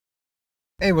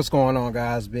Hey, what's going on,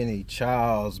 guys? Benny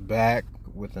Charles back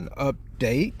with an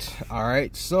update. All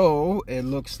right, so it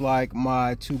looks like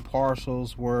my two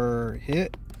parcels were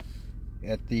hit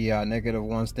at the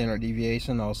 -1 standard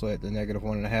deviation, also at the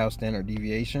 -1.5 standard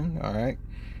deviation. All right,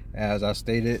 as I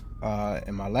stated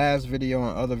in my last video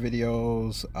and other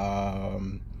videos,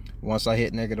 once I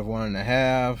hit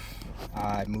 -1.5,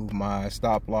 I moved my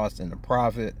stop loss into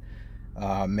profit,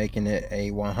 making it a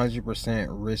 100%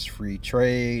 risk-free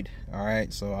trade. All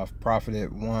right, so I've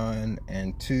profited 1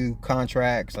 and 2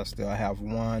 contracts. I still have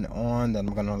one on that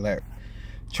I'm gonna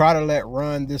try to let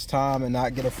run this time and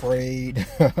not get afraid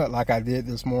like I did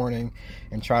this morning,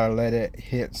 and try to let it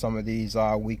hit some of these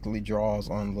weekly draws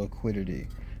on liquidity.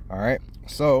 All right,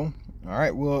 so all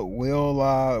right,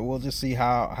 we'll just see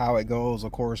how it goes.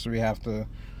 Of course, we have to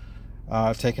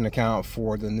take into account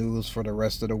for the news for the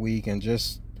rest of the week and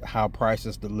just how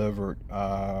prices delivered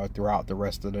throughout the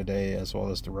rest of the day as well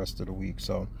as the rest of the week.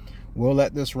 So we'll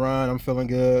let this run. I'm feeling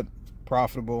good,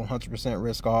 profitable, 100%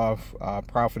 risk off.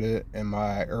 Profited in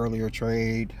my earlier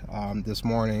trade this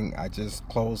morning. I just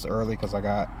closed early because I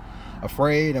got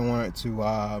afraid and wanted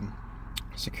to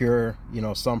secure,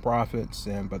 some profits,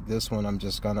 but this one I'm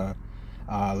just gonna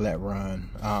let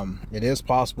run. It is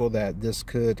possible that this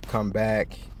could come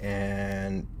back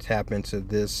and tap into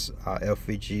this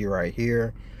FVG right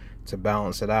here to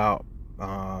balance it out.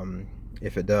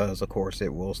 If it does, of course,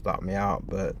 it will stop me out,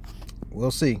 but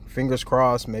we'll see. Fingers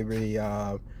crossed. Maybe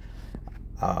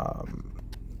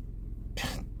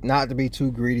not to be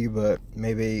too greedy, but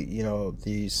maybe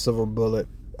the silver bullet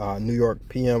New York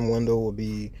PM window will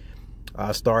be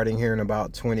starting here in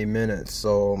about 20 minutes,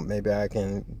 so maybe I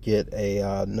can get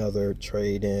another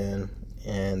trade in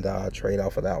and trade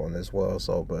off of that one as well.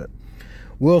 So, but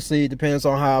we'll see. Depends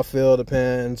on how I feel.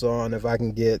 Depends on if I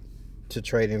can get to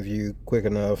trading view quick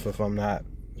enough, if I'm not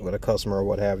with a customer or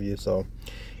what have you. So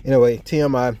anyway,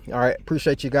 TMI. All right,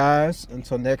 appreciate you guys.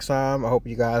 Until next time, I hope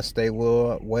you guys stay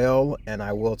well, and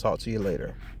I will talk to you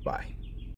later. Bye.